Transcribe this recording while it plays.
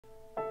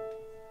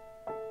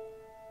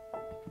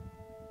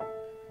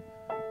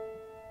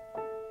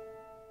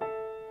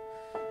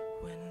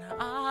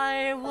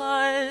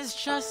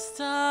just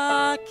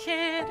a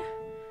kid.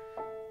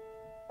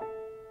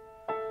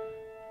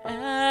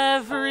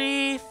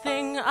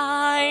 Everything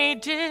I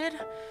did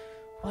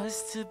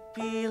was to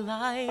be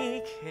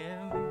like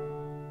him.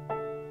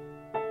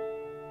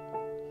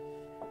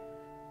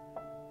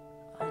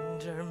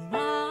 Under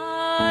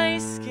my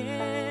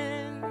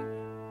skin,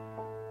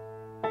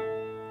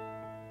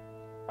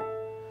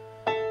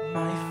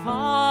 my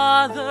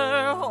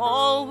father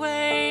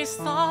always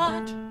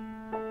thought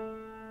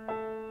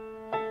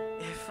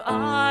if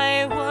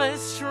I was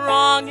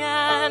strong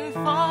and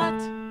fought,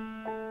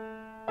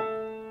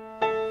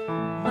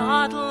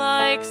 not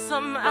like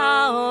some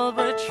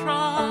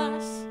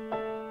albatross,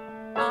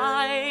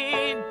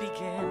 I'd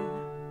begin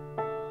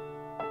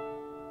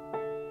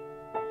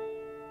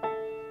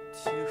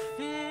to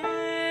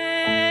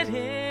fit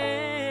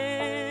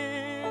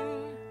in.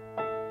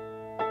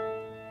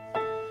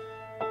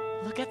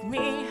 Look at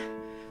me,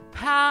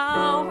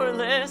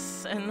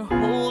 powerless and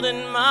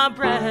holding my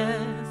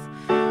breath,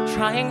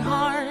 trying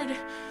hard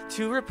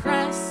to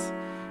repress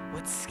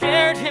what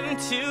scared him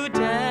to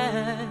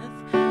death.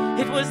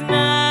 It was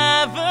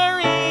never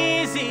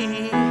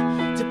easy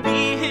to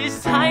be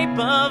his type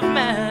of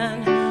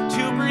man,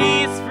 to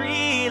breathe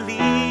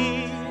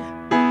freely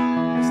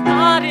was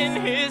not in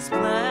his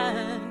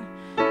plan.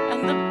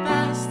 And the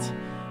best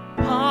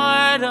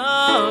part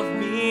of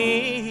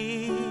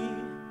me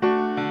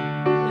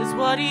is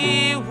what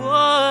he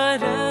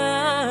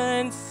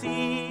wouldn't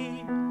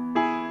see.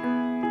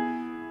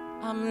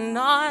 I'm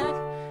not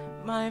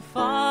my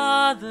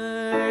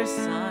father's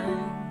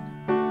son.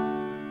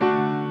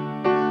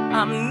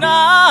 I'm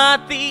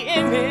not the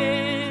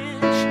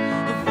image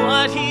of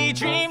what he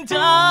dreamed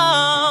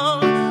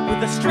of, with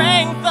the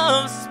strength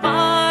of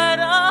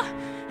Sparta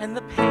and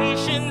the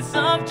patience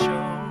of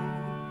Job.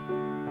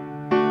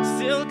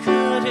 Still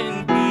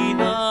couldn't be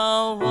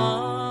the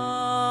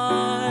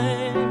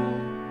one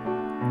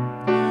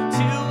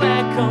to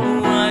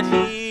echo what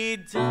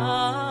he'd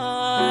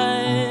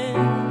done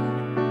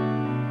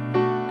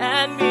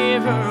and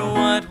mirror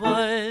what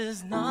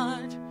was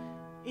not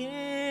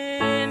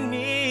in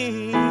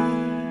me.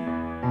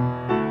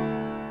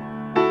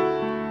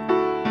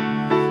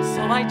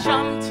 So I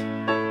jumped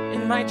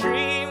in my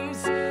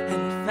dreams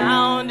and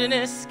found an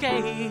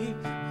escape.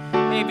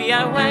 Maybe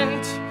I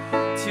went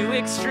to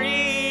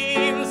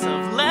extremes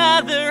of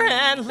leather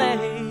and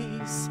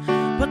lace,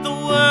 but the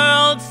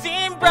world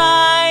seemed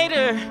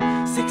brighter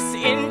 6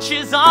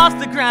 inches off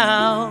the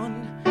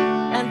ground,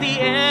 and the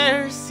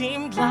air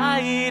seemed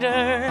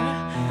lighter.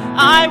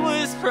 I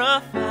was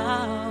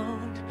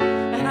profound,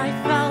 and I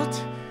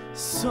felt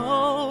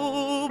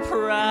so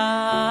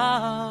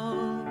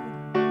proud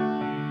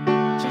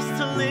just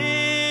to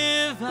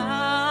live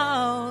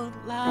out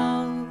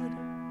loud.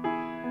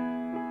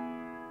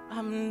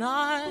 I'm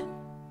not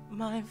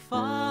my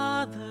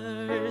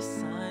father's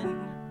son.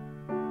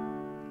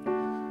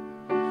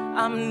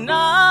 I'm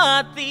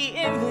not the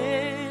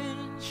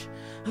image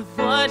of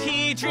what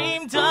he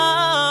dreamed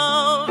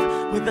of,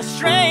 with the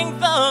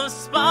strength of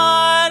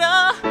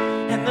Sparta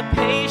and the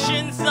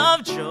patience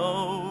of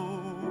Job.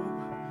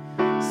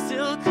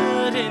 Still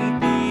couldn't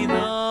be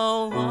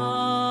the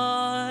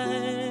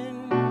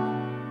one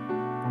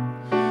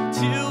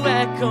to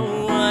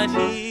echo what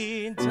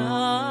he'd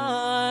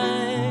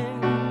done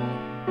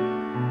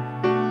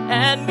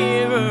and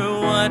mirror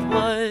what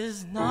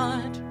was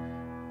not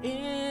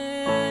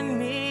in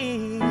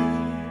me.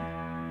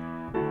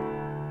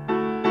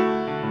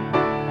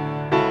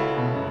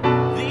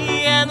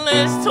 The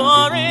endless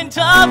torrent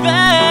of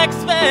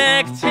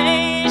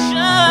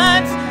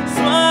expectations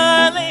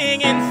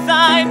swirling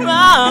inside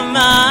my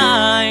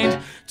mind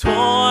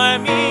tore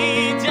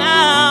me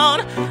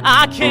down.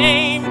 I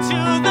came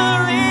to the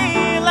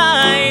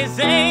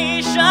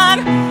realization,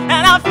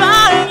 and I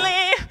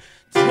finally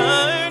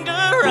turned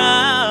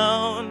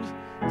around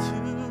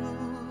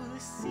to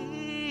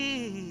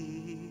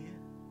see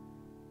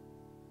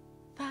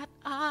that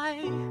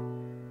I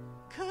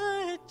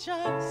could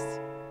just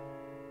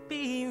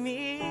be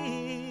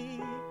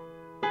me.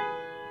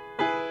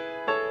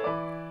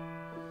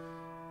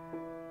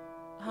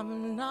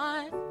 I'm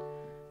not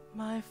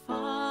my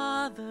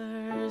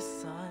father's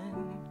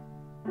son.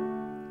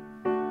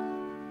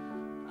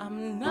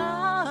 I'm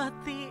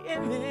not the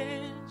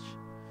image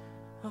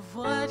of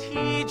what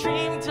he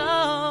dreamed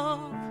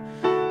of,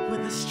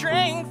 with the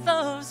strength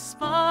of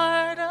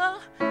Sparta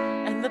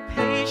and the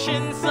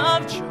patience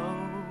of Job.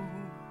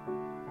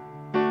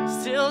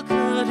 Still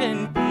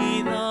couldn't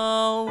be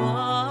the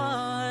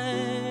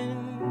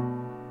one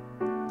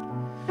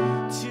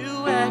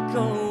to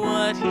echo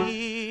what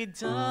he'd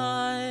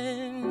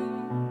done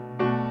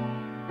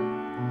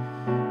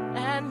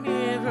and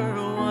mirror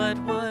what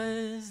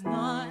was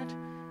not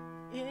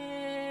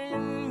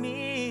in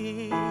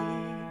me.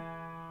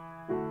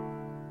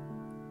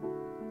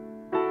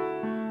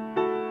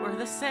 We're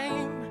the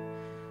same,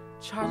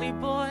 Charlie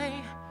boy,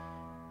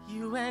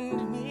 you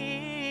and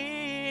me.